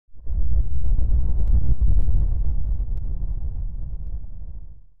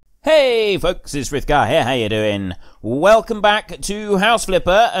Hey folks, it's Frithgar here, how you doing? Welcome back to House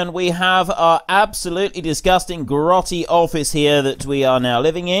Flipper, and we have our absolutely disgusting grotty office here that we are now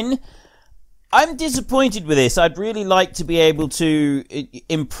living in. I'm disappointed with this. I'd really like to be able to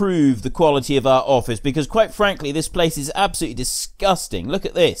improve the quality of our office, because quite frankly this place is absolutely disgusting. Look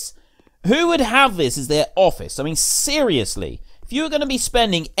at this. Who would have this as their office? I mean, seriously, if you were going to be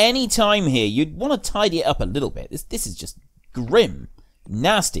spending any time here, you'd want to tidy it up a little bit. This is just grim.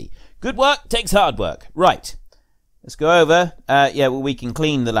 Nasty. Good work takes hard work. Right. Let's go over. We can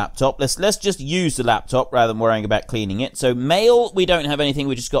clean the laptop. Let's just use the laptop rather than worrying about cleaning it. So mail, we don't have anything.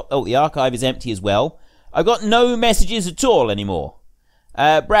 We just got... Oh, the archive is empty as well. I've got no messages at all anymore.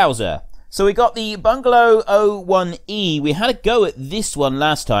 Browser. So we got the Bungalow 01E. We had a go at this one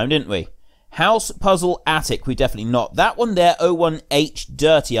last time, didn't we? House Puzzle Attic. We definitely not. That one there, 01H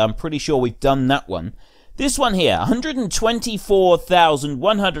Dirty. I'm pretty sure we've done that one. This one here,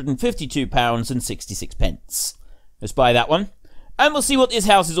 £124,152.66. Let's buy that one. And we'll see what this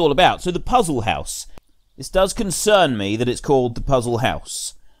house is all about. So the Puzzle House. This does concern me that it's called the Puzzle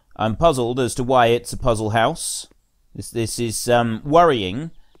House. I'm puzzled as to why it's a puzzle house. This is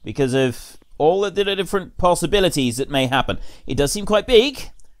worrying because of all of the different possibilities that may happen. It does seem quite big.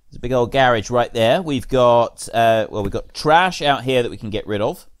 There's a big old garage right there. We've got, we've got trash out here that we can get rid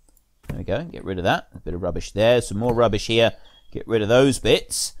of. There we go, get rid of that. A bit of rubbish there, some more rubbish here. Get rid of those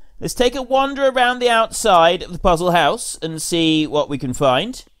bits. Let's take a wander around the outside of the puzzle house and see what we can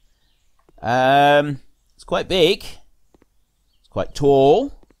find. It's quite big. It's quite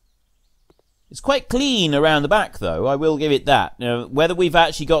tall. It's quite clean around the back, though. I will give it that. Now, whether we've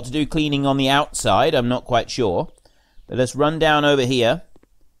actually got to do cleaning on the outside, I'm not quite sure. But let's run down over here.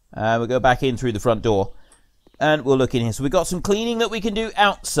 We'll go back in through the front door. And we'll look in here. So we've got some cleaning that we can do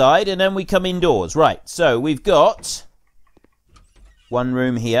outside, and then we come indoors. Right, so we've got one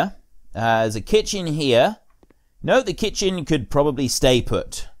room here. There's a kitchen here. No, the kitchen could probably stay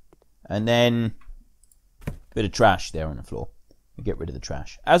put. And then a bit of trash there on the floor. We'll get rid of the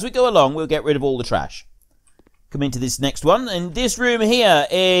trash. As we go along, we'll get rid of all the trash. Come into this next one. And this room here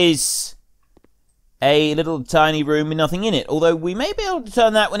is a little tiny room with nothing in it. Although we may be able to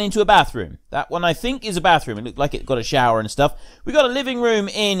turn that one into a bathroom. That one I think is a bathroom. It looked like it got a shower and stuff. We got a living room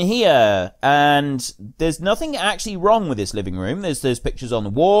in here. And there's nothing actually wrong with this living room. There's pictures on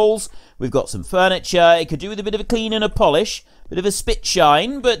the walls. We've got some furniture. It could do with a bit of a clean and a polish. Bit of a spit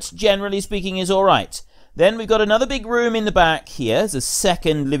shine. But generally speaking is alright. Then we've got another big room in the back here. There's a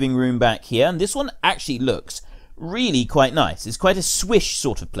second living room back here. And this one actually looks really quite nice. It's quite a swish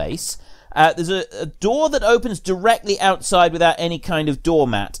sort of place. There's a door that opens directly outside without any kind of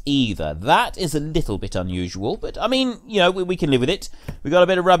doormat either. That is a little bit unusual, but I mean, you know, we can live with it. We've got a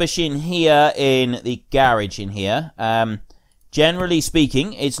bit of rubbish in here in the garage in here. Generally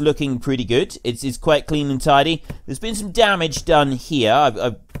speaking, it's looking pretty good. It's quite clean and tidy. There's been some damage done here. I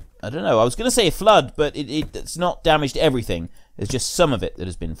don't know, I was going to say a flood, but it's not damaged everything. There's just some of it that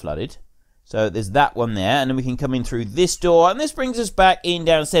has been flooded. So there's that one there, and then we can come in through this door, and this brings us back in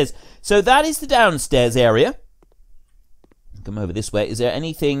downstairs. So that is the downstairs area. Come over this way. Is there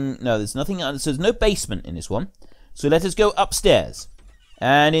anything? No, there's nothing. So there's no basement in this one. So let us go upstairs.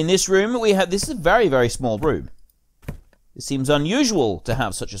 And in this room, we have... This is a very, very small room. It seems unusual to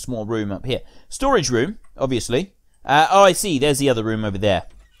have such a small room up here. Storage room, obviously. Oh, I see. There's the other room over there.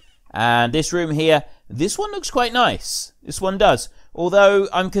 And this room here, this one looks quite nice. This one does. Although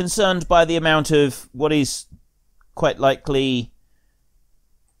I'm concerned by the amount of what is quite likely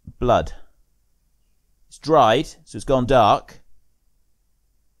blood. It's dried, so it's gone dark.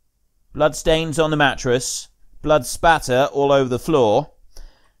 Blood stains on the mattress. Blood spatter all over the floor.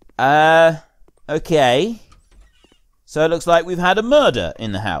 Okay. So it looks like we've had a murder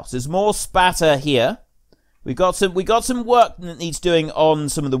in the house. There's more spatter here. We got some work that needs doing on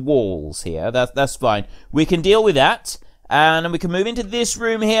some of the walls here. That's fine. We can deal with that. And then we can move into this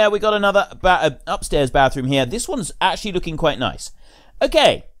room here. We got another upstairs bathroom here. This one's actually looking quite nice.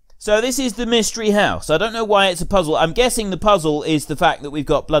 Okay, so this is the mystery house. I don't know why it's a puzzle. I'm guessing the puzzle is the fact that we've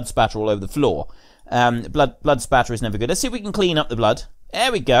got blood spatter all over the floor. Blood spatter is never good. Let's see if we can clean up the blood.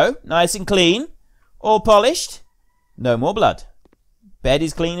 There we go. Nice and clean. All polished. No more blood. Bed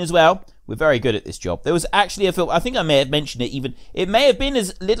is clean as well. We're very good at this job. There was actually a film. I think I may have mentioned it even. It may have been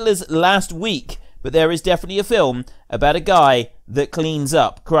as little as last week. But there is definitely a film about a guy that cleans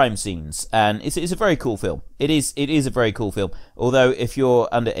up crime scenes, and it's a very cool film. It is a very cool film. Although if you're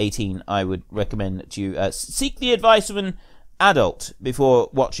under 18, I would recommend that you seek the advice of an adult before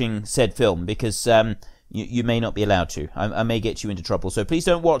watching said film, because you may not be allowed to. I may get you into trouble. So please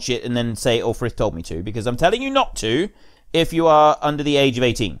don't watch it and then say, "Oh, Frith told me to," because I'm telling you not to if you are under the age of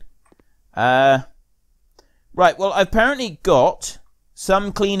 18. Right, well, I've apparently got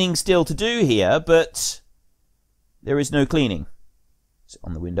some cleaning still to do here, but there is no cleaning. Is it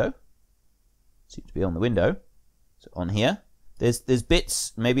on the window? Seems to be on the window. Is it on here? There's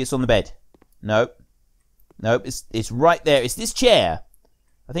bits. Maybe it's on the bed. Nope. Nope, it's right there. It's this chair.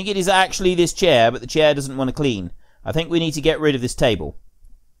 I think it is actually this chair, but the chair doesn't want to clean. I think we need to get rid of this table.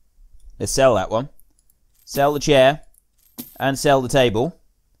 Let's sell that one. Sell the chair. And sell the table.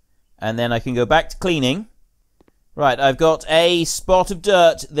 And then I can go back to cleaning. Right, I've got a spot of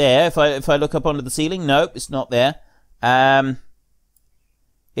dirt there. If I look up onto the ceiling, nope, it's not there.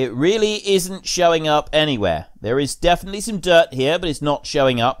 It really isn't showing up anywhere. There is definitely some dirt here, but it's not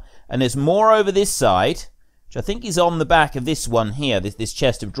showing up. And there's more over this side, which I think is on the back of this one here, this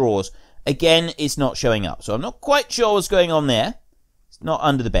chest of drawers. Again, it's not showing up. So I'm not quite sure what's going on there. It's not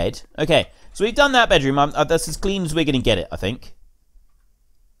under the bed. Okay, so we've done that bedroom. That's as clean as we're going to get it, I think.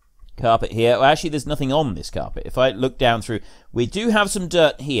 Carpet here. Well, actually, there's nothing on this carpet. If I look down through, we do have some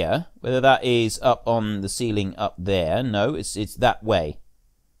dirt here. Whether that is up on the ceiling up there. No, it's that way.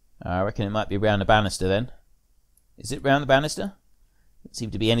 I reckon it might be around the banister then. Is it round the banister? Doesn't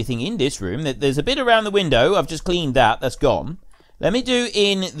seem to be anything in this room. There's a bit around the window. I've just cleaned that. That's gone. Let me do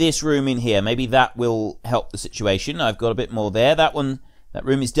in this room in here. Maybe that will help the situation. I've got a bit more there. That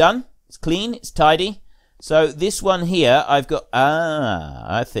room is done. It's clean. It's tidy. So this one here, I've got...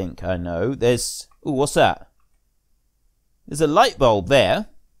 I think I know. There's... Ooh, what's that? There's a light bulb there.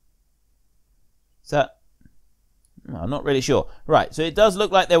 Is that... I'm not really sure. Right, so it does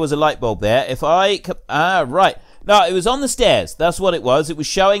look like there was a light bulb there. If I... right. No, it was on the stairs. That's what it was. It was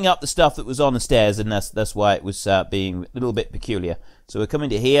showing up the stuff that was on the stairs, and that's why it was being a little bit peculiar. So we're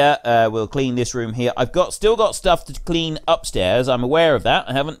coming to here. We'll clean this room here. I've still got stuff to clean upstairs. I'm aware of that.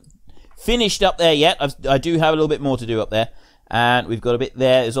 I haven't finished up there yet. I do have a little bit more to do up there. And we've got a bit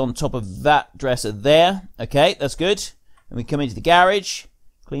there. It's on top of that dresser there. Okay, that's good. And we come into the garage.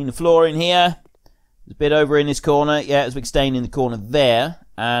 Clean the floor in here. There's a bit over in this corner. Yeah, there's a big stain in the corner there.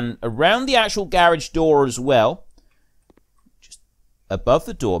 And around the actual garage door as well. Just above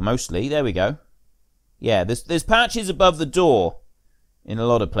the door, mostly. There we go. Yeah, there's patches above the door in a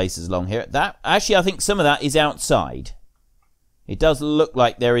lot of places along here. Actually, I think some of that is outside. It does look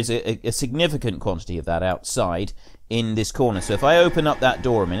like there is a significant quantity of that outside in this corner. So if I open up that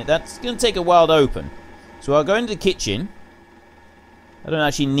door a minute, that's going to take a while to open. So I'll go into the kitchen. I don't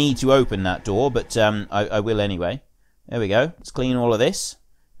actually need to open that door, but I will anyway. There we go. Let's clean all of this.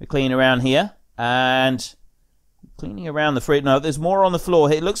 We're cleaning around here. And cleaning around the fridge. No, there's more on the floor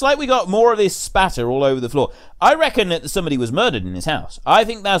here. It looks like we got more of this spatter all over the floor. I reckon that somebody was murdered in this house. I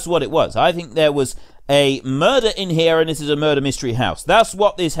think that's what it was. I think there was a murder in here, and this is a murder mystery house. That's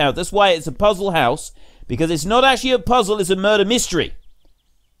what this house... That's why it's a puzzle house, because it's not actually a puzzle, it's a murder mystery.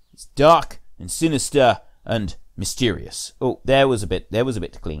 It's dark and sinister and mysterious. Oh, there was a bit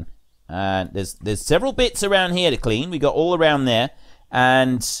to clean. And there's several bits around here to clean. We got all around there.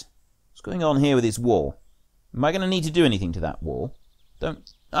 And what's going on here with this wall? Am I going to need to do anything to that wall?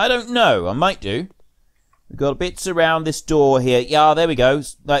 I don't know. I might do. We've got bits around this door here. Yeah, there we go.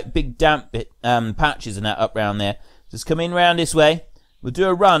 Like big damp bit, patches and that up around there. Just come in round this way. We'll do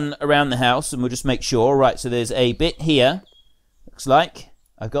a run around the house and we'll just make sure. Right, so there's a bit here. Looks like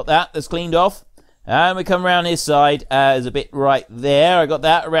I've got that. That's cleaned off. And we come around this side. There's a bit right there. I got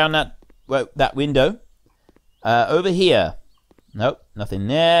that around that window. Over here. Nope, nothing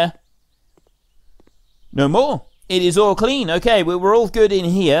there. No more. It is all clean. Okay, we're all good in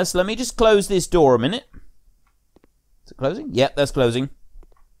here. So let me just close this door a minute. Is it closing? Yep, that's closing.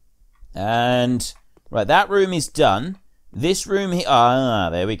 And right, that room is done. This room here.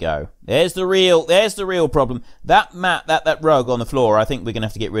 There we go. There's the real problem. That mat, that rug on the floor. I think we're gonna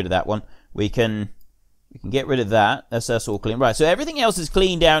have to get rid of that one. We can get rid of that. That's all clean. Right. So everything else is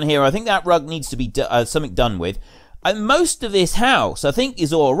clean down here. I think that rug needs to be something done with. And most of this house, I think,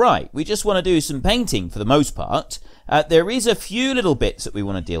 is all right. We just want to do some painting for the most part. There is a few little bits that we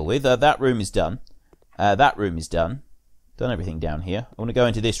want to deal with. That room is done. That room is done. Done everything down here. I want to go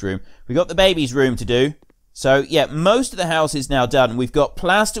into this room. We've got the baby's room to do. So, yeah, most of the house is now done. We've got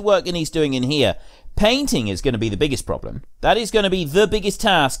plaster work and he's doing in here. Painting is going to be the biggest problem. That is going to be the biggest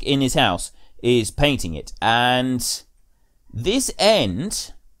task in his house, is painting it. And this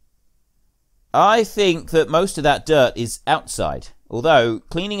end... I think that most of that dirt is outside. Although,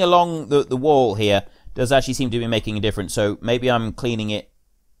 cleaning along the wall here does actually seem to be making a difference. So, maybe I'm cleaning it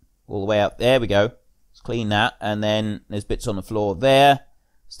all the way up. There we go. Let's clean that. And then there's bits on the floor there.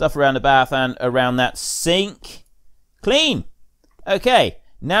 Stuff around the bath and around that sink. Clean! Okay.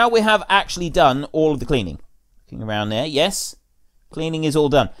 Now we have actually done all of the cleaning. Looking around there. Yes. Cleaning is all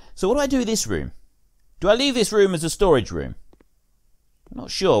done. So what do I do with this room? Do I leave this room as a storage room? I'm not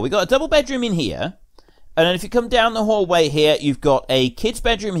sure. We've got a double bedroom in here. And then if you come down the hallway here, you've got a kid's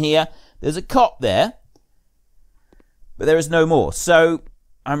bedroom here. There's a cot there. But there is no more. So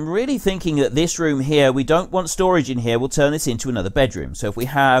I'm really thinking that this room here, we don't want storage in here. We'll turn this into another bedroom. So if we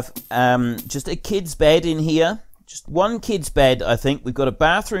have just a kid's bed in here, just one kid's bed, I think. We've got a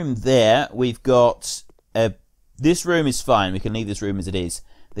bathroom there. We've got this room is fine. We can leave this room as it is.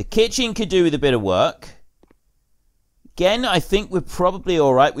 The kitchen could do with a bit of work. Again, I think we're probably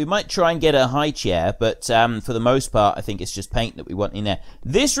all right. We might try and get a high chair, but for the most part, I think it's just paint that we want in there.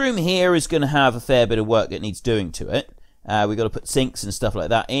 This room here is going to have a fair bit of work that needs doing to it. We've got to put sinks and stuff like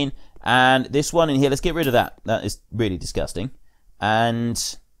that in. And this one in here, let's get rid of that. That is really disgusting.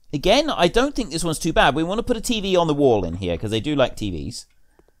 And again, I don't think this one's too bad. We want to put a TV on the wall in here because they do like TVs.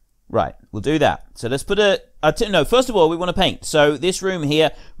 Right, we'll do that. So let's put no, first of all, we want to paint. So this room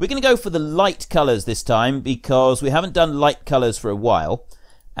here, we're going to go for the light colours this time because we haven't done light colours for a while.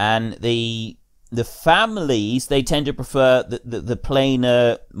 And the families, they tend to prefer the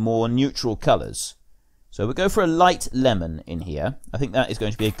plainer, more neutral colours. So we'll go for a light lemon in here. I think that is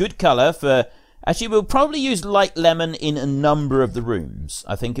going to be a good colour for... Actually, we'll probably use light lemon in a number of the rooms.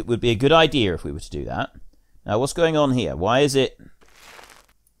 I think it would be a good idea if we were to do that. Now, what's going on here? Why is it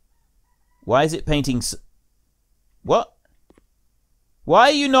painting... What? Why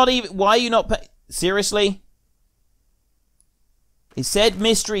are you not... Seriously? It said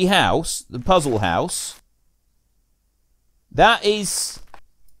mystery house, the puzzle house. That is...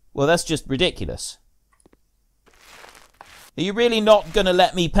 Well, that's just ridiculous. Are you really not going to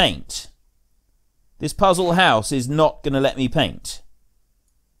let me paint? This puzzle house is not going to let me paint.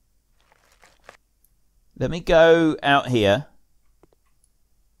 Let me go out here.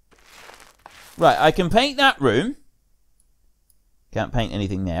 Right, I can paint that room. Can't paint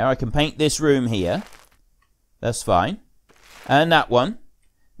anything there. I can paint this room here. That's fine. And that one.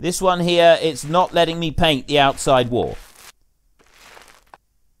 This one here, it's not letting me paint the outside wall.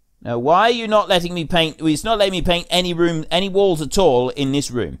 Now, why are you not letting me paint... Well, it's not letting me paint any room, any walls at all in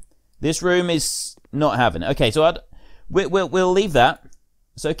this room. This room is not having it. Okay, so we'll leave that.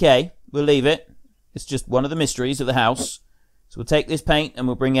 It's okay. We'll leave it. It's just one of the mysteries of the house. So we'll take this paint and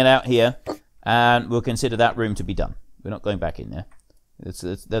we'll bring it out here. And we'll consider that room to be done. We're not going back in there.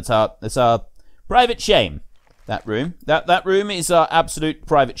 That's our private shame. That room. That room is our absolute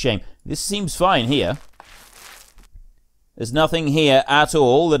private shame. This seems fine here. There's nothing here at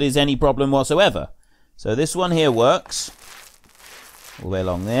all that is any problem whatsoever. So this one here works. All the way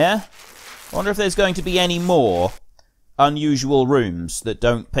along there. I wonder if there's going to be any more unusual rooms that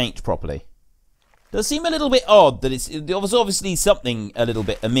don't paint properly. Does seem a little bit odd that there was obviously something a little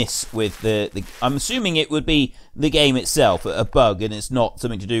bit amiss with the... I'm assuming it would be the game itself, a bug, and it's not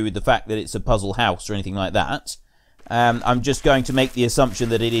something to do with the fact that it's a puzzle house or anything like that. I'm just going to make the assumption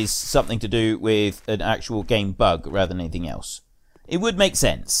that it is something to do with an actual game bug rather than anything else. It would make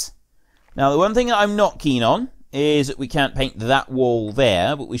sense. Now, the one thing that I'm not keen on is that we can't paint that wall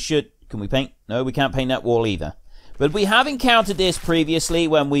there, but we should... Can we paint? No, we can't paint that wall either. But we have encountered this previously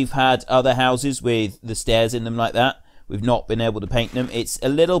when we've had other houses with the stairs in them like that. We've not been able to paint them. It's a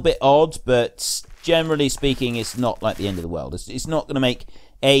little bit odd, but generally speaking, it's not like the end of the world. It's not going to make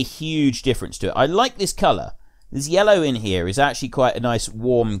a huge difference to it. I like this colour. This yellow in here is actually quite a nice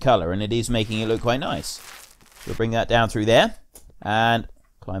warm colour, and it is making it look quite nice. We'll bring that down through there, and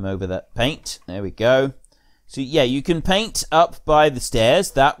climb over that paint. There we go. So yeah, you can paint up by the stairs.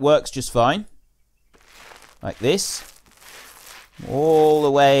 That works just fine. Like this. All the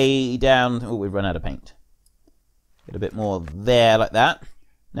way down. Oh, we've run out of paint. Get a bit more there, like that.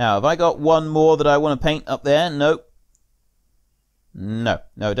 Now, have I got one more that I want to paint up there? Nope. No,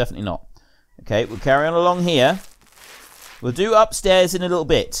 definitely not. Okay, we'll carry on along here. We'll do upstairs in a little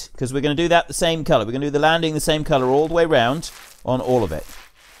bit, because we're going to do that the same colour. We're going to do the landing the same colour all the way round on all of it.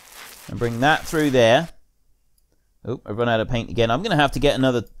 And bring that through there. Oh, I've run out of paint again. I'm going to have to get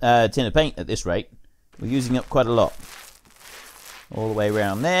another tin of paint at this rate. We're using up quite a lot. All the way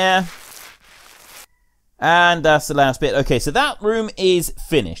around there. And that's the last bit. Okay, so that room is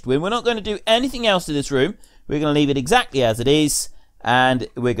finished. We're not going to do anything else to this room. We're going to leave it exactly as it is. And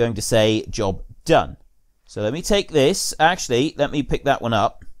we're going to say, job done. So let me take this. Actually, let me pick that one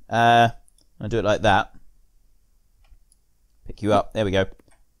up. I'll do it like that. Pick you up. There we go.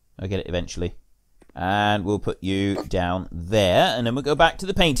 I'll get it eventually. And we'll put you down there. And then we'll go back to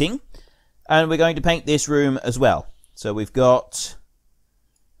the painting. And we're going to paint this room as well. So we've got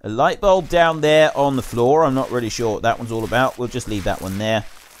a light bulb down there on the floor. I'm not really sure what that one's all about. We'll just leave that one there.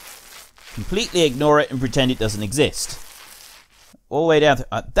 Completely ignore it and pretend it doesn't exist. all the way down.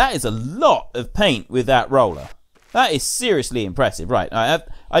 That is a lot of paint with that roller. That is seriously impressive. Right,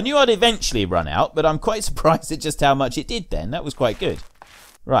 I knew I'd eventually run out, but I'm quite surprised at just how much it did then. That was quite good.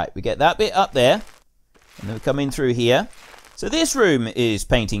 Right, we get that bit up there, and then we come in through here. So this room is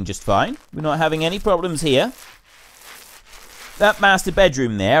painting just fine. We're not having any problems here. That master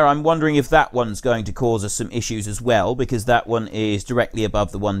bedroom there, I'm wondering if that one's going to cause us some issues as well, because that one is directly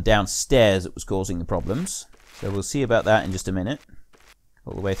above the one downstairs that was causing the problems. So we'll see about that in just a minute.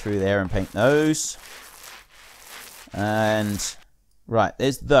 All the way through there and paint those. And, right,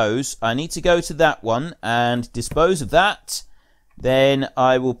 there's those. I need to go to that one and dispose of that. Then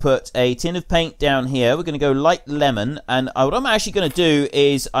I will put a tin of paint down here. We're going to go light lemon. And what I'm actually going to do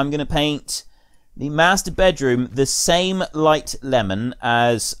is I'm going to paint the master bedroom the same light lemon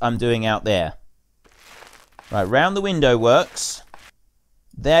as I'm doing out there. Right, round the window works.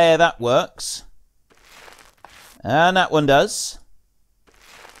 There, that works. And that one does.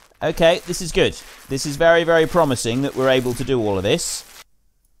 Okay, this is good. This is very, very promising that we're able to do all of this.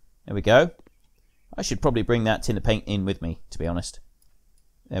 There we go. I should probably bring that tin of paint in with me, to be honest.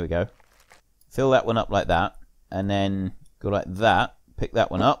 There we go. Fill that one up like that. And then go like that. Pick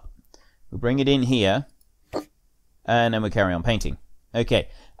that one up. We'll bring it in here. And then we'll carry on painting. Okay.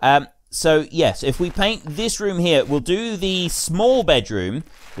 So, yes, if we paint this room here, we'll do the small bedroom,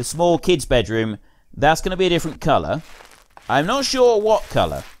 the small kids' bedroom. That's going to be a different colour. I'm not sure what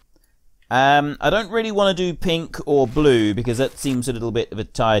colour. I don't really want to do pink or blue, because that seems a little bit of a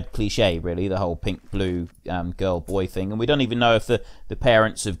tired cliche, really, the whole pink-blue girl-boy thing. And we don't even know if the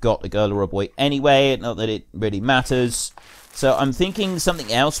parents have got a girl or a boy anyway, not that it really matters. So I'm thinking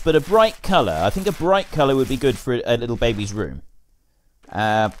something else, but a bright colour. I think a bright colour would be good for a little baby's room.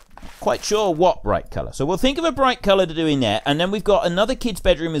 Quite sure what bright colour. So we'll think of a bright colour to do in there. And then we've got another kid's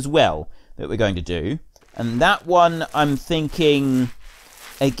bedroom as well that we're going to do. And that one, I'm thinking,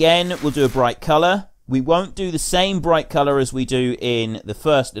 again, we'll do a bright colour. We won't do the same bright colour as we do in the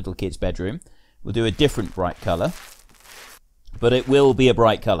first little kid's bedroom. We'll do a different bright colour. But it will be a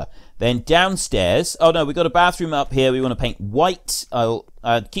bright colour. Then downstairs, oh no, we've got a bathroom up here. We want to paint white. I'll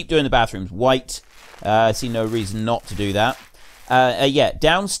keep doing the bathrooms white. I see no reason not to do that. Yeah,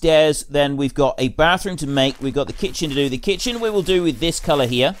 downstairs, then we've got a bathroom to make. We've got the kitchen to do. The kitchen we will do with this colour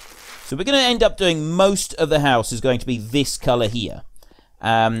here. So we're going to end up doing most of the house is going to be this colour here.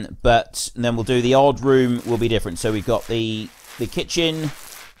 But then we'll do the odd room will be different. So we've got the kitchen.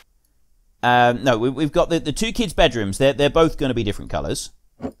 No, we've got the two kids' bedrooms. They're both going to be different colours.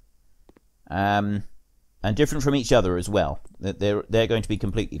 And different from each other as well. They're going to be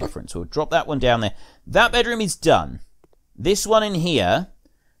completely different. So we'll drop that one down there. That bedroom is done. This one in here.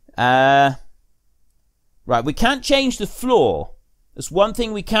 Right, we can't change the floor. That's one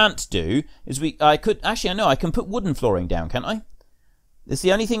thing we can't do. I can put wooden flooring down, can't I? It's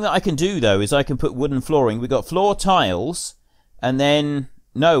the only thing that I can do, though, is I can put wooden flooring. We've got floor tiles, and then,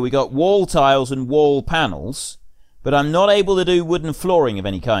 no, we got wall tiles and wall panels, but I'm not able to do wooden flooring of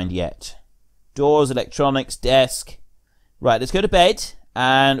any kind yet. Doors, electronics, desk. Right, let's go to bed,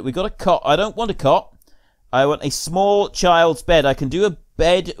 and we've got a cot. I don't want a cot. I want a small child's bed. I can do a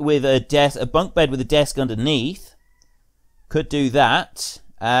bed with a desk, a bunk bed with a desk underneath. Could do that.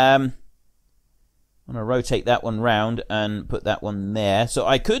 I'm going to rotate that one round and put that one there. So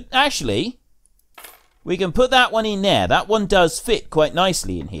I could actually, we can put that one in there. That one does fit quite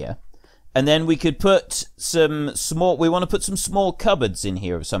nicely in here. And then we could put some small, we want to put some small cupboards in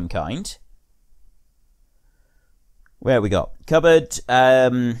here of some kind. Where have we got? Cupboard,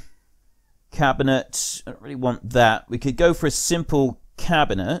 cabinet. I don't really want that. We could go for a simple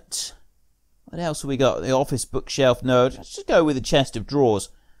cabinet. What else have we got? The office bookshelf. No, let's just go with a chest of drawers.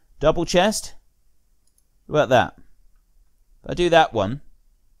 Double chest. What about that? If I do that one,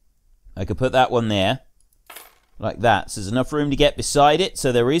 I could put that one there. Like that. So there's enough room to get beside it.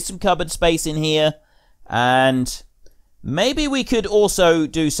 So there is some cupboard space in here. And maybe we could also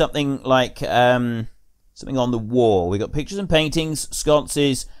do something like something on the wall. We've got pictures and paintings,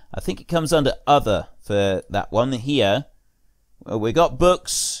 sconces. I think it comes under other for that one here. Well, we got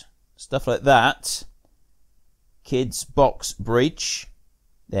books, stuff like that. Kids box bridge.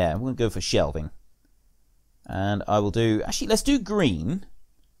 There, I'm going to go for shelving. And I will do, actually, let's do green.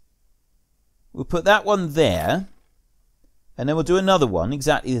 We'll put that one there. And then we'll do another one,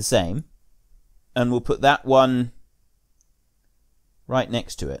 exactly the same. And we'll put that one right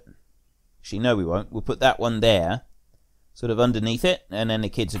next to it. Actually, no, we won't. We'll put that one there, sort of underneath it. And then the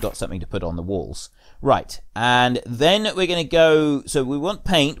kids have got something to put on the walls. Right. And then we're going to go, so we want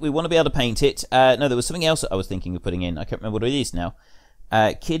paint. We want to be able to paint it. No, there was something else that I was thinking of putting in. I can't remember what it is now.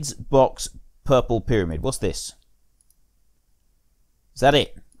 Kids box purple pyramid. What's this? that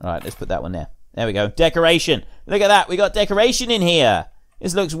it? All right, let's put that one there. There we go. Decoration. Look at that. We got decoration in here.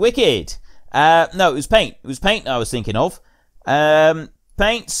 This looks wicked. No, it was paint. It was paint I was thinking of.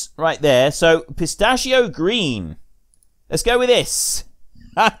 Paints right there. So, pistachio green. Let's go with this.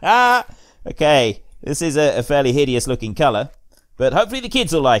 Okay. This is a fairly hideous looking colour. But hopefully the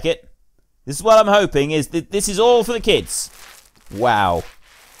kids will like it. This is what I'm hoping, is that this is all for the kids. Wow.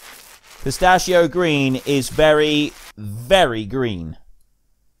 Pistachio green is very, very green.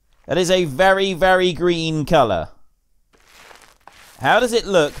 That is a very, very green colour. How does it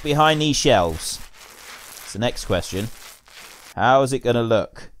look behind these shelves? That's the next question. How is it going to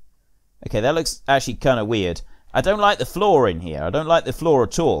look? Okay, that looks actually kind of weird. I don't like the floor in here. I don't like the floor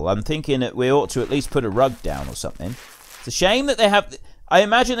at all. I'm thinking that we ought to at least put a rug down or something. It's a shame that they have... I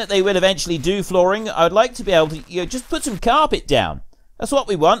imagine that they will eventually do flooring. I would like to be able to, just put some carpet down. That's what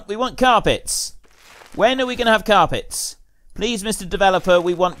we want. We want carpets. When are we going to have carpets? Please, Mr. Developer,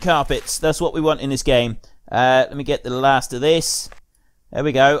 we want carpets. That's what we want in this game. Let me get the last of this. There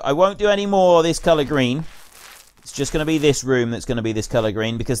we go. I won't do any more of this colour green. It's just going to be this room that's going to be this colour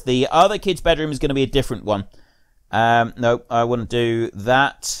green, because the other kid's bedroom is going to be a different one. No, I wouldn't do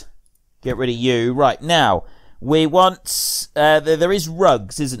that. Get rid of you. Right, now, we want... there is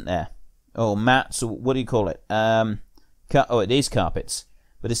rugs, isn't there? Oh, mats, or what do you call it? Oh, it is carpets.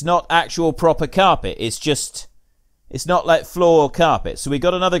 But it's not actual proper carpet. It's just... It's not like floor carpet. So we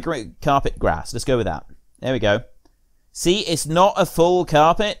got another carpet grass. Let's go with that. There we go. See, it's not a full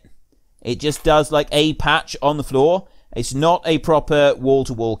carpet. It just does like a patch on the floor. It's not a proper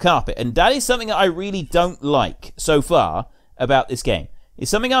wall-to-wall carpet. And that is something that I really don't like so far about this game.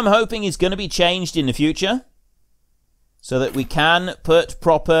 It's something I'm hoping is going to be changed in the future, so that we can put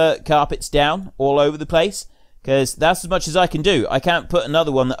proper carpets down all over the place. Because that's as much as I can do. I can't put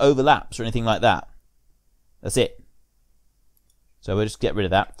another one that overlaps or anything like that. That's it. So we'll just get rid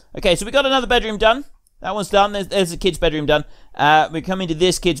of that. Okay, so we got another bedroom done. That one's done. There's the kid's bedroom done. We're coming to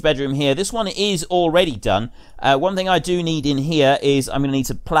this kid's bedroom here. This one is already done. One thing I do need in here is I'm going to need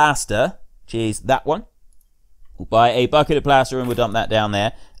some plaster, which is that one. We'll buy a bucket of plaster and we'll dump that down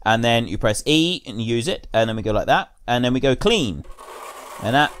there. And then you press E and use it. And then we go like that. And then we go clean.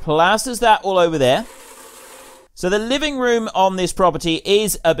 And that plasters that all over there. So the living room on this property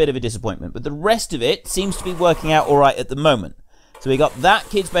is a bit of a disappointment. But the rest of it seems to be working out all right at the moment. So we got that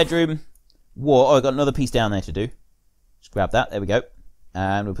kid's bedroom wall. Oh, I got another piece down there to do. Just grab that. There we go.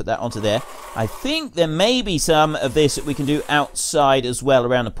 And we'll put that onto there. I think there may be some of this that we can do outside as well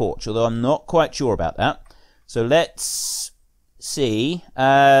around the porch. Although I'm not quite sure about that. So let's see.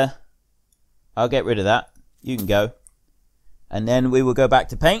 I'll get rid of that. You can go. And then we will go back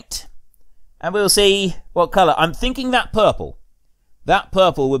to paint. And we'll see what colour. I'm thinking that purple. That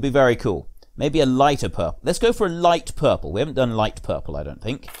purple would be very cool. Maybe a lighter purple. Let's go for a light purple. We haven't done light purple, I don't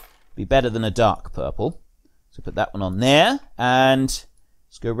think. Be better than a dark purple. So put that one on there. And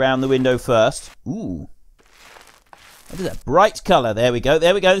let's go around the window first. Ooh. Look at that bright colour. There we go.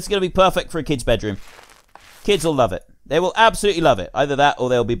 There we go. This is going to be perfect for a kid's bedroom. Kids will love it. They will absolutely love it. Either that or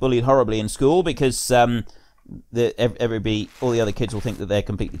they'll be bullied horribly in school because all the other kids will think that they're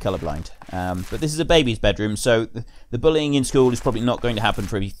completely colourblind. But this is a baby's bedroom, so the bullying in school is probably not going to happen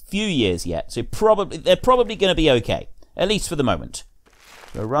for a few years yet. So they're probably going to be okay, at least for the moment.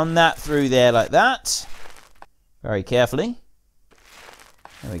 So run that through there like that, very carefully.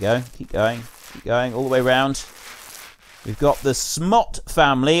 There we go. Keep going, all the way around. We've got the Smot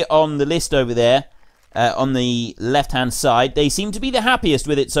family on the list over there, on the left-hand side. They seem to be the happiest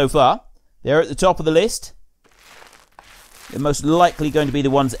with it so far. They're at the top of the list. They're most likely going to be the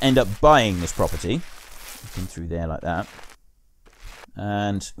ones that end up buying this property. Looking through there like that.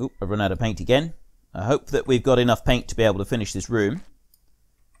 And, oop, I've run out of paint again. I hope that we've got enough paint to be able to finish this room.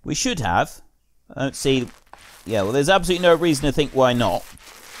 We should have. I don't see... Yeah, well, there's absolutely no reason to think why not.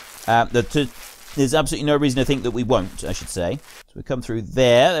 There's absolutely no reason to think that we won't, I should say. So we come through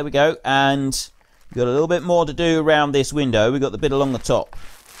there. There we go. And we've got a little bit more to do around this window. We've got the bit along the top.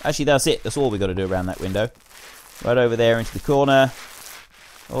 Actually, that's it. That's all we've got to do around that window. Right over there into the corner.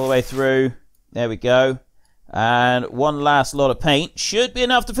 All the way through. There we go. And one last lot of paint. Should be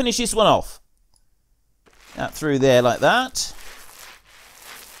enough to finish this one off. That through there like that.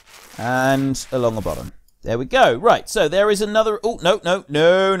 And along the bottom. There we go. Right, so there is another... Oh, no.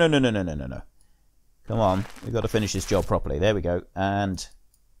 Come on. We've got to finish this job properly. There we go. And...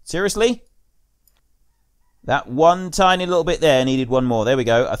 Seriously? That one tiny little bit there needed one more. There we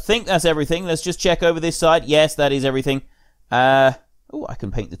go. I think that's everything. Let's just check over this side. Yes, that is everything. Oh, I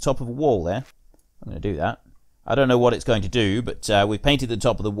can paint the top of a wall there. I'm going to do that. I don't know what it's going to do, but we've painted the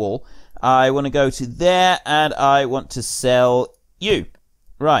top of the wall. I want to go to there, and I want to sell You.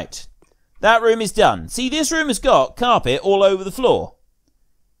 Right. That room is done. See, this room has got carpet all over the floor.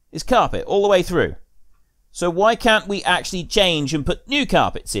 It's carpet all the way through. So why can't we actually change and put new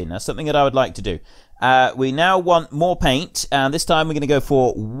carpets in? That's something that I would like to do. We now want more paint, and this time we're going to go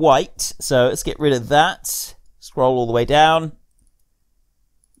for white. So let's get rid of that. Scroll all the way down.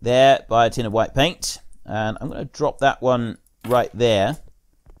 There, buy a tin of white paint. And I'm going to drop that one right there.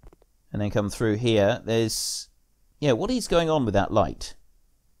 And then come through here. There's... Yeah, what is going on with that light?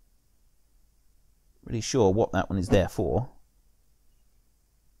 Really sure what that one is there for.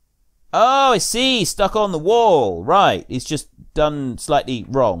 Oh, I see. Stuck on the wall. Right. It's just done slightly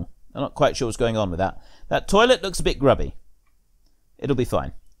wrong. I'm not quite sure what's going on with that. That toilet looks a bit grubby. It'll be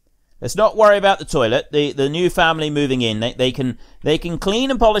fine. Let's not worry about the toilet. The new family moving in, they can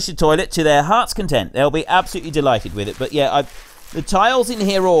clean and polish the toilet to their heart's content. They'll be absolutely delighted with it. But yeah, the tiles in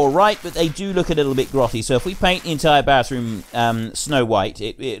here are all right, but they do look a little bit grotty. So if we paint the entire bathroom snow white,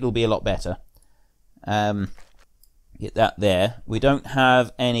 it'll be a lot better. Get that there. We don't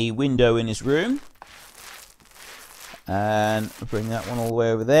have any window in this room. And we'll bring that one all the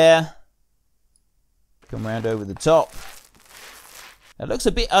way over there. Come around over the top. It looks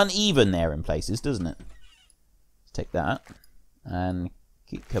a bit uneven there in places, doesn't it? Let's take that. And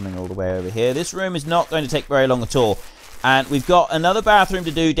keep coming all the way over here. This room is not going to take very long at all. And we've got another bathroom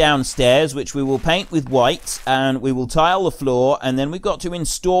to do downstairs, which we will paint with white. And we will tile the floor. And then we've got to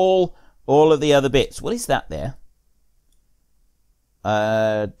install all of the other bits. What is that there?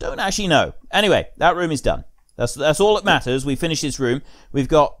 Don't actually know. Anyway, that room is done. That's all that matters. We finished this room. We've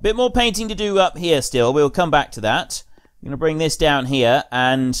got a bit more painting to do up here still. We'll come back to that. I'm going to bring this down here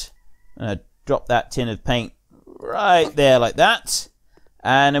and drop that tin of paint right there like that.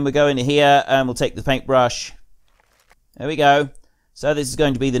 And then we go into here and we'll take the paintbrush. There we go. So this is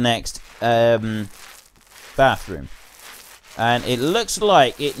going to be the next bathroom. And it looks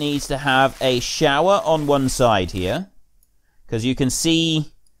like it needs to have a shower on one side here. Because you can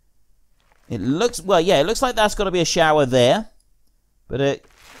see, it looks, well, yeah, it looks like that's got to be a shower there. But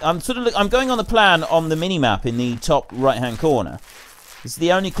I'm going on the plan on the mini-map in the top right-hand corner. It's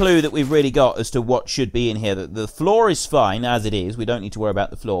the only clue that we've really got as to what should be in here. The floor is fine as it is. We don't need to worry about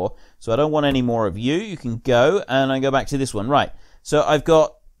the floor. So I don't want any more of you. You can go, and I go back to this one. Right, so I've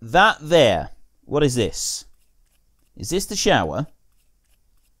got that there. What is this? Is this the shower?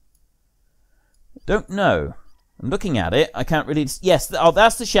 Don't know. I'm looking at it. I can't really... Yes, oh,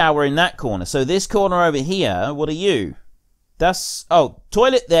 that's the shower in that corner. So this corner over here, what are you? That's... Oh,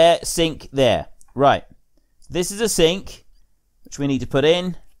 toilet there, sink there. Right. This is a sink, which we need to put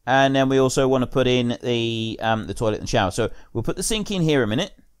in. And then we also want to put in the toilet and shower. So we'll put the sink in here a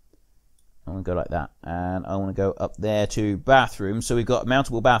minute. I want to go like that. And I want to go up there to bathroom. So we've got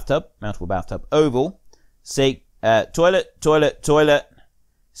mountable bathtub, oval, sink, toilet,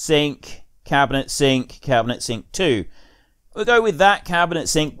 sink... Cabinet, sink 2. We'll go with that cabinet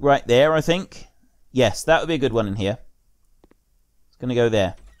sink right there, I think. Yes, that would be a good one in here. It's going to go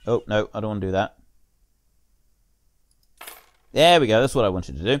there. Oh, no, I don't want to do that. There we go, that's what I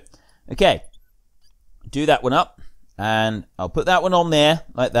wanted to do. Okay, do that one up. And I'll put that one on there,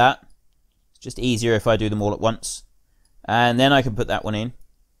 like that. It's just easier if I do them all at once. And then I can put that one in.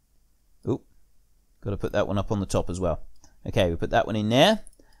 Oop, got to put that one up on the top as well. Okay, we put that one in there.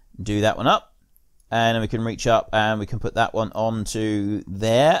 Do that one up, and then we can reach up and we can put that one onto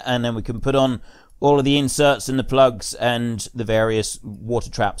there, and then we can put on all of the inserts and the plugs and the various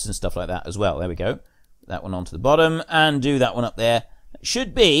water traps and stuff like that as well. There we go. That one onto the bottom and do that one up there.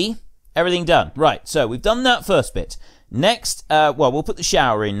 Should be everything done. Right, so we've done that first bit. Next, well, we'll put the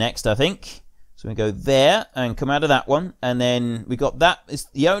shower in next, I think. So we go there and come out of that one, and then we got that. It's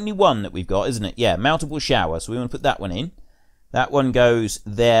the only one that we've got, isn't it? Yeah, mountable shower. So we want to put that one in. That one goes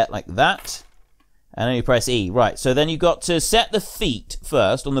there like that. And then you press E. Right, so then you've got to set the feet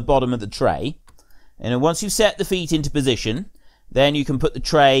first on the bottom of the tray. And then once you've set the feet into position, then you can put the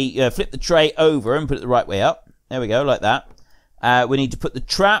tray, flip the tray over and put it the right way up. There we go, like that. We need to put the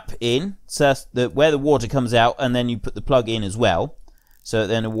trap in, so where the water comes out, and then you put the plug in as well. So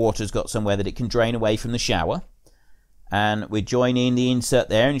then the water's got somewhere that it can drain away from the shower. And we join in the insert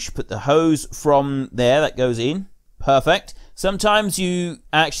there, and you should put the hose from there that goes in. Perfect. Sometimes you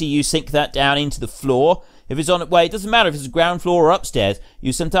sink that down into the floor. If it's on, well, it doesn't matter if it's ground floor or upstairs.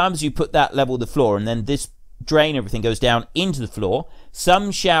 Sometimes you put that level of the floor, and then this drain, everything goes down into the floor.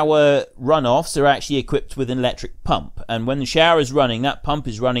 Some shower runoffs are actually equipped with an electric pump, and when the shower is running, that pump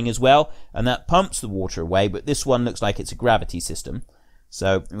is running as well, and that pumps the water away. But this one looks like it's a gravity system,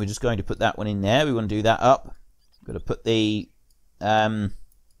 so we're just going to put that one in there. We want to do that up. Got to put the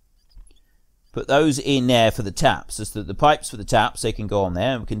put those in there for the taps. Just the pipes for the taps, they can go on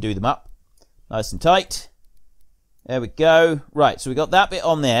there, and we can do them up nice and tight. There we go. Right, so we got that bit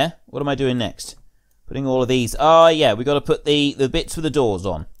on there. What am I doing next? Putting all of these. Oh, yeah, we got to put the bits for the doors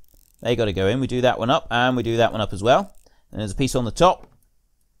on. They got to go in. We do that one up, and we do that one up as well. And there's a piece on the top.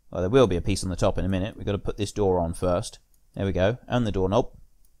 Well, there will be a piece on the top in a minute. We've got to put this door on first. There we go. And the doorknob.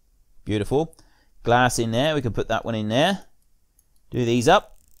 Beautiful. Glass in there. We can put that one in there. Do these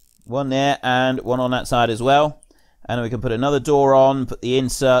up. One there and one on that side as well. And then we can put another door on, put the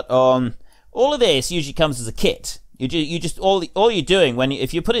insert on. All of this usually comes as a kit. You just all you're doing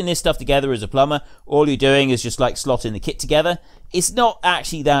if you're putting this stuff together as a plumber, all you're doing is just like slotting the kit together. It's not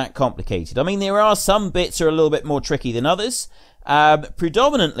actually that complicated. I mean, there are some bits that are a little bit more tricky than others.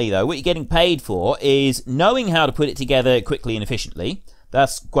 Predominantly, though, what you're getting paid for is knowing how to put it together quickly and efficiently.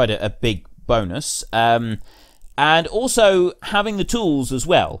 That's quite a big bonus. And also having the tools as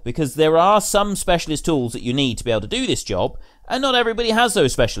well, because there are some specialist tools that you need to be able to do this job, and not everybody has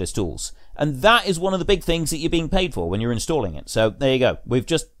those specialist tools. And that is one of the big things that you're being paid for when you're installing it. So there you go. We've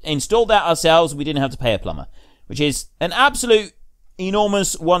just installed that ourselves. We didn't have to pay a plumber, which is an absolute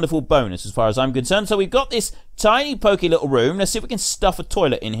enormous, wonderful bonus as far as I'm concerned. So we've got this tiny, pokey little room. Let's see if we can stuff a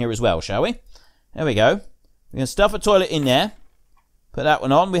toilet in here as well, shall we? There we go. We can stuff a toilet in there. Put that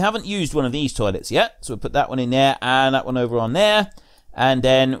one on. We haven't used one of these toilets yet, so we'll put that one in there and that one over on there. And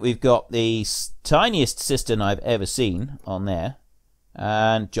then we've got the tiniest cistern I've ever seen on there.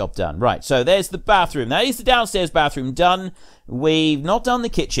 And job done. Right, so there's the bathroom. That is the downstairs bathroom done. We've not done the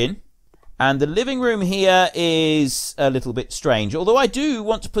kitchen. And the living room here is a little bit strange. Although I do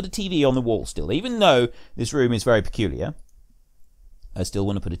want to put a TV on the wall still. Even though this room is very peculiar, I still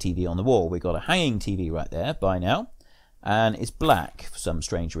want to put a TV on the wall. We've got a hanging TV right there by now. And it's black for some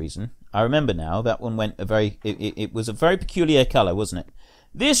strange reason. I remember now, that one went it was a very peculiar colour, wasn't it?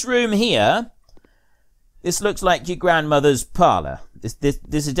 This room here, this looks like your grandmother's parlour. This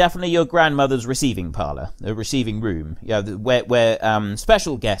is definitely your grandmother's receiving parlour, the receiving room. You know, where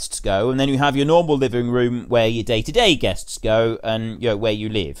special guests go, and then you have your normal living room where your day-to-day guests go, and you know where you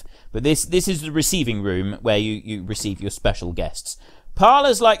live. But this is the receiving room where you receive your special guests.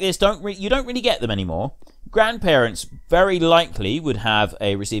 Parlours like this you don't really get them anymore. Grandparents very likely would have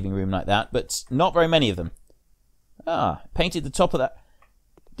a receiving room like that, but not very many of them. Ah, painted the top of that.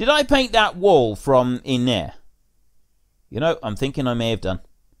 Did I paint that wall from in there? You know, I'm thinking I may have done.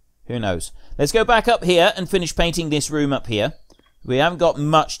 Who knows? Let's go back up here and finish painting this room up here. We haven't got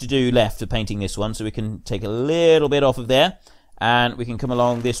much to do left of painting this one, so we can take a little bit off of there. And we can come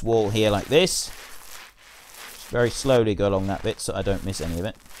along this wall here like this. Just very slowly go along that bit so I don't miss any of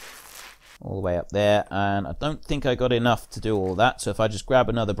it. All the way up there, and I don't think I got enough to do all that, so if I just grab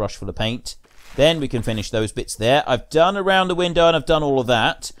another brush full of paint, then we can finish those bits there. I've done around the window and I've done all of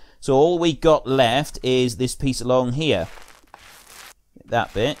that, so all we got left is this piece along here.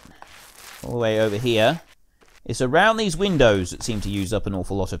 That bit, all the way over here. It's around these windows that seem to use up an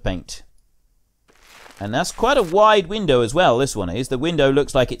awful lot of paint. And that's quite a wide window as well, this one is. The window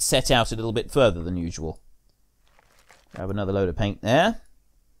looks like it's set out a little bit further than usual. Grab another load of paint there.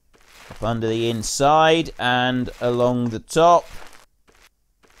 Up under the inside and along the top.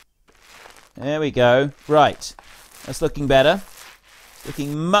 There we go. Right. That's looking better.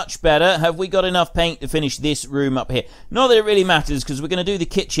 Looking much better. Have we got enough paint to finish this room up here? Not that it really matters, because we're going to do the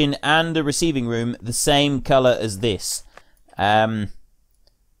kitchen and the receiving room the same colour as this. Bring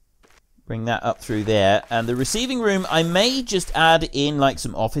that up through there. And the receiving room, I may just add in like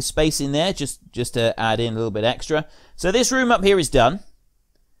some office space in there, just to add in a little bit extra. So this room up here is done.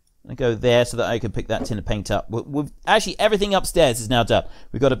 I go there so that I can pick that tin of paint up. Actually, everything upstairs is now done.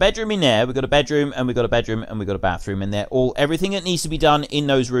 We've got a bedroom in there, we've got a bedroom, and we've got a bedroom, and we've got a bathroom in there. Everything that needs to be done in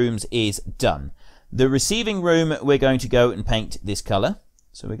those rooms is done. The receiving room, we're going to go and paint this colour.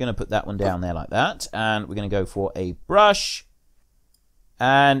 So we're going to put that one down there like that. And we're going to go for a brush.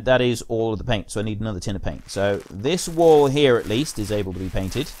 And that is all of the paint. So I need another tin of paint. So this wall here, at least, is able to be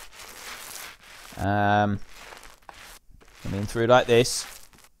painted. Come in through like this.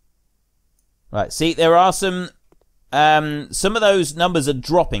 Right, see, there are some of those numbers are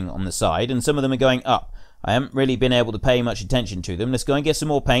dropping on the side, and some of them are going up. I haven't really been able to pay much attention to them. Let's go and get some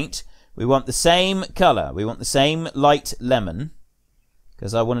more paint. We want the same colour. We want the same light lemon,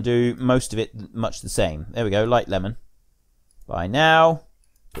 because I want to do most of it much the same. There we go, light lemon. By now,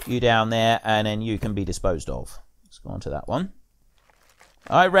 put you down there, and then you can be disposed of. Let's go on to that one.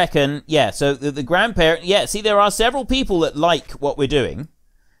 I reckon, yeah, so the grandparent, yeah, see, there are several people that like what we're doing.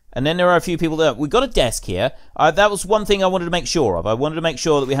 And then there are a few people that... We've got a desk here. That was one thing I wanted to make sure of. I wanted to make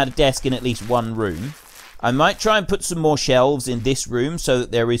sure that we had a desk in at least one room. I might try and put some more shelves in this room so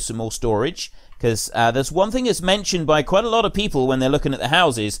that there is some more storage. Because there's one thing that's mentioned by quite a lot of people when they're looking at the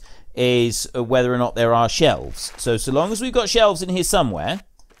houses is whether or not there are shelves. So long as we've got shelves in here somewhere,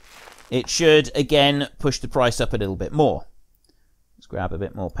 it should, again, push the price up a little bit more. Let's grab a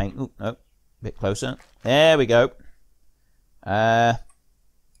bit more paint. Ooh, no, a bit closer. There we go. Get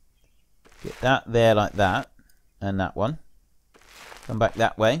that there like that. And that one. Come back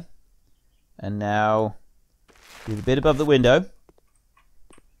that way. And now do the bit above the window.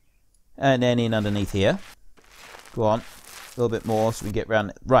 And then in underneath here. Go on. A little bit more so we can get around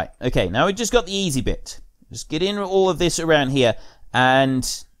it. Right. Okay, now we've just got the easy bit. Just get in all of this around here. And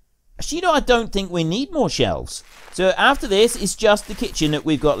actually, you know, I don't think we need more shelves. So after this, it's just the kitchen that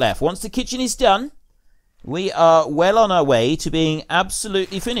we've got left. Once the kitchen is done, we are well on our way to being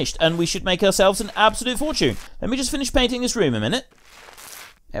absolutely finished. And we should make ourselves an absolute fortune. Let me just finish painting this room a minute.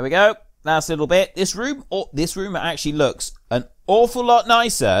 There we go. Last little bit. This room actually looks an awful lot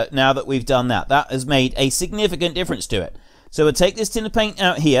nicer now that we've done that. That has made a significant difference to it. So we'll take this tin of paint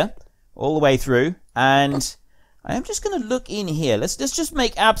out here, all the way through, and I am just going to look in here. Let's just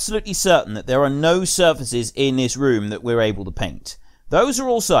make absolutely certain that there are no surfaces in this room that we're able to paint. Those are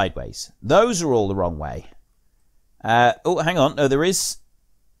all sideways. Those are all the wrong way. Oh, hang on. No, there is...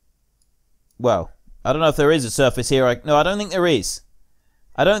 Well, I don't know if there is a surface here. No, I don't think there is.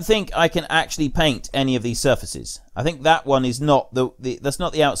 I don't think I can actually paint any of these surfaces. I think that one is not that's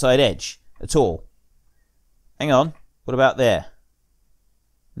not the outside edge at all. Hang on. What about there?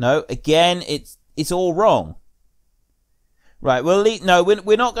 No, again, it's all wrong. Right, we'll leave. No,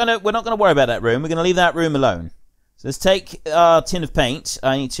 we're not gonna worry about that room. We're gonna leave that room alone. So let's take our tin of paint.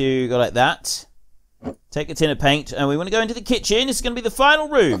 I need to go like that. Take a tin of paint, and we want to go into the kitchen. It's going to be the final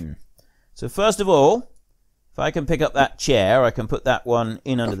room. So first of all, if I can pick up that chair, I can put that one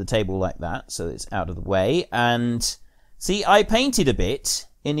in under the table like that, so it's out of the way. And see, I painted a bit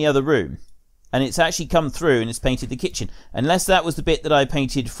in the other room, and it's actually come through and it's painted the kitchen. Unless that was the bit that I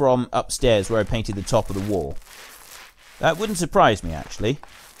painted from upstairs, where I painted the top of the wall. That wouldn't surprise me, actually.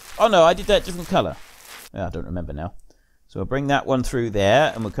 Oh no, I did that different colour. I don't remember now. So I'll bring that one through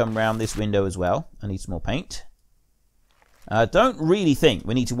there, and we'll come round this window as well. I need some more paint. I don't really think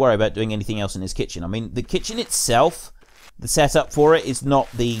we need to worry about doing anything else in this kitchen. I mean, the kitchen itself, the setup for it is not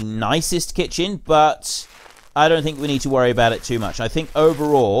the nicest kitchen, but I don't think we need to worry about it too much. I think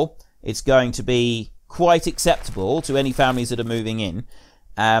overall, it's going to be quite acceptable to any families that are moving in.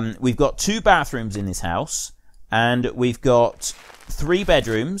 We've got 2 bathrooms in this house, and we've got 3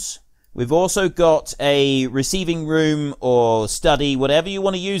 bedrooms. We've also got a receiving room or study, whatever you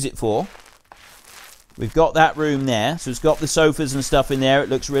want to use it for. We've got that room there, so it's got the sofas and stuff in there. It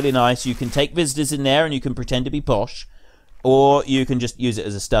looks really nice. You can take visitors in there and you can pretend to be posh, or you can just use it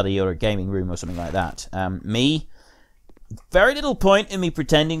as a study or a gaming room or something like that. Very little point in me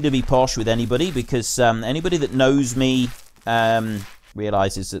pretending to be posh with anybody, because anybody that knows me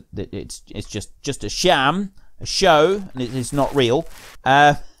realizes that it's just a sham, a show, and it's not real.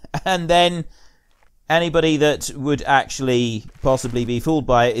 And then anybody that would actually possibly be fooled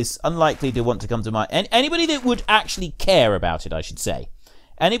by it is unlikely to want to come to my... Anybody that would actually care about it, I should say.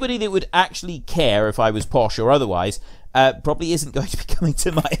 Anybody that would actually care if I was posh or otherwise probably isn't going to be coming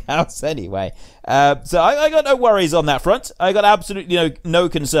to my house anyway. So I got no worries on that front. I got absolutely no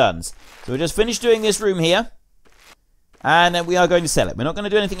concerns. So we just finished doing this room here. And then we are going to sell it. We're not going to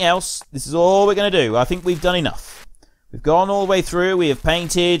do anything else. This is all we're going to do. I think we've done enough. We've gone all the way through. We have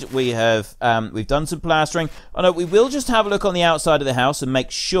painted. We've done some plastering. Oh no, we will just have a look on the outside of the house and make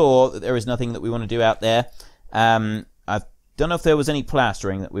sure that there is nothing that we want to do out there. I don't know if there was any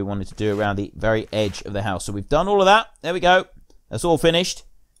plastering that we wanted to do around the very edge of the house. So we've done all of that. There we go. That's all finished.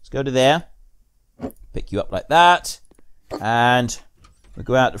 Let's go to there. Pick you up like that. And we'll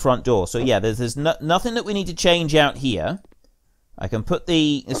go out the front door. So yeah, there's nothing that we need to change out here. I can put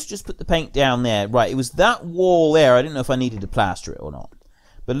let's just put the paint down there. Right, it was that wall there. I didn't know if I needed to plaster it or not.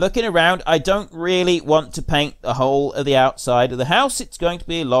 But looking around, I don't really want to paint the whole of the outside of the house. It's going to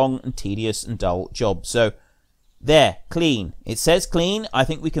be a long and tedious and dull job. So, there, clean. It says clean. I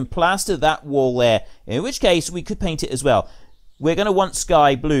think we can plaster that wall there. In which case, we could paint it as well. We're going to want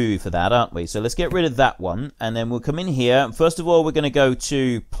sky blue for that, aren't we? So let's get rid of that one. And then we'll come in here. First of all, we're going to go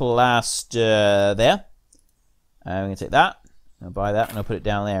to plaster there. We're going to take that. I'll buy that and I'll put it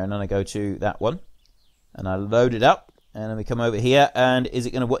down there, and then I go to that one and I load it up, and then we come over here, and is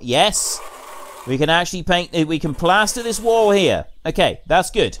it going to work? Yes, we can actually paint it. We can plaster this wall here. Okay, that's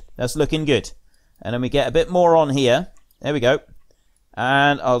good. That's looking good. And then we get a bit more on here. There we go.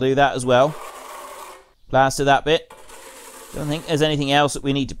 And I'll do that as well. Plaster that bit. Don't think there's anything else that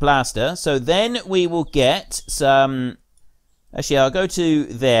we need to plaster. So then we will get some... Actually, I'll go to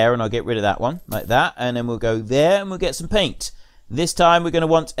there and I'll get rid of that one, like that. And then we'll go there and we'll get some paint. This time we're going to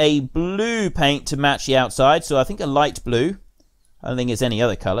want a blue paint to match the outside. So I think a light blue. I don't think it's any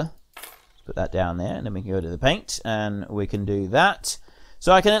other colour. Put that down there and then we can go to the paint and we can do that.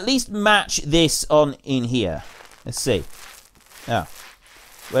 So I can at least match this on in here. Let's see. Oh.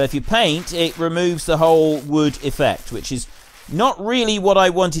 Well, if you paint, it removes the whole wood effect, which is not really what I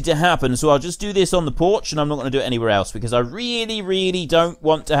wanted to happen. So I'll just do this on the porch and I'm not going to do it anywhere else because I really, really don't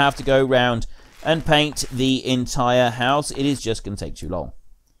want to have to go around and paint the entire house. It is just going to take too long.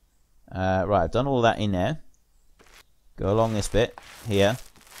 Right, I've done all that in there. Go along this bit here.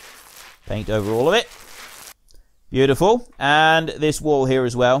 Paint over all of it. Beautiful. And this wall here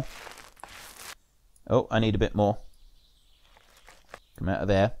as well. Oh, I need a bit more. Come out of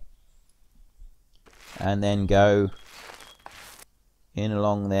there. And then go in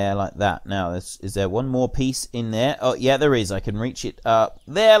along there like that. Now, is there one more piece in there? Oh, yeah, there is. I can reach it up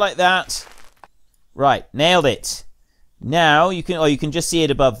there like that. Right, nailed it. Now, you can just see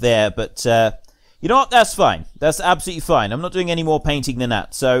it above there. But, you know what? That's fine. That's absolutely fine. I'm not doing any more painting than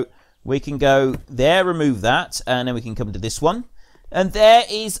that. So, we can go there, remove that. And then we can come to this one. And there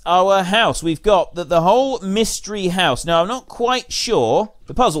is our house. We've got the whole mystery house. Now, I'm not quite sure.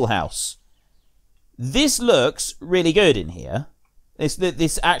 The puzzle house. This looks really good in here.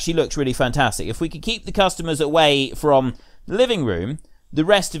 This actually looks really fantastic. If we could keep the customers away from the living room, the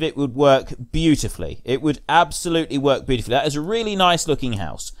rest of it would work beautifully. It would absolutely work beautifully. That is a really nice looking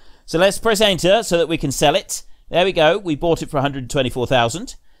house. So let's press enter so that we can sell it. There we go. We bought it for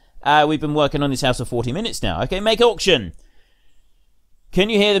 124,000. We've been working on this house for 40 minutes now. Okay, make auction. Can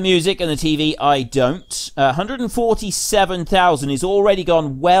you hear the music and the TV? I don't. 147,000 is already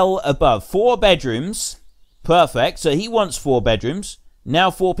gone well above. 4 bedrooms. Perfect. So he wants 4 bedrooms. Now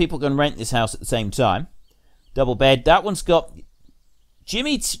 4 people can rent this house at the same time. Double bed. That one's got...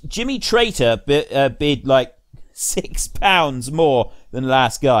 Jimmy Trator bid like £6 more than the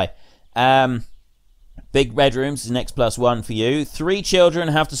last guy. Big bedrooms is next plus 1 for you. 3 children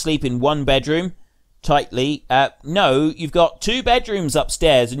have to sleep in 1 bedroom. Tightly. No, you've got 2 bedrooms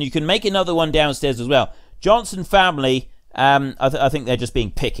upstairs and you can make another one downstairs as well. Johnson family, I think they're just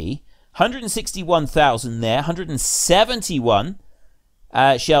being picky. 161,000 there. 171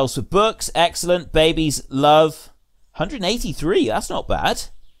 shelves for books. Excellent. Babies love. 183. That's not bad.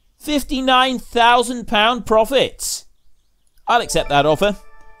 £59,000 profit. I'll accept that offer.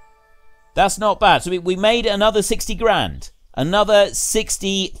 That's not bad. So we made another 60 grand. Another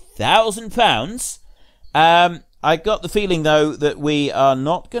 £60,000. I got the feeling, though, that we are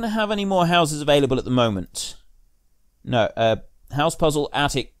not going to have any more houses available at the moment. No, House Puzzle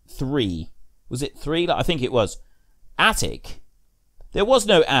Attic 3. Was it 3? I think it was. Attic? There was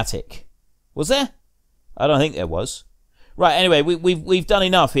no attic. Was there? I don't think there was. Right, anyway, we've done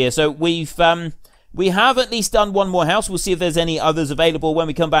enough here. So we have at least done one more house. We'll see if there's any others available when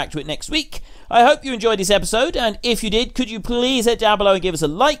we come back to it next week. I hope you enjoyed this episode, and if you did, could you please head down below and give us a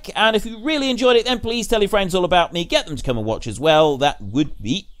like? And if you really enjoyed it, then please tell your friends all about me. Get them to come and watch as well. That would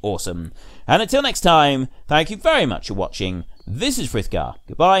be awesome. And until next time, thank you very much for watching. This is Frithgar.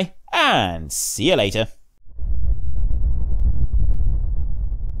 Goodbye, and see you later.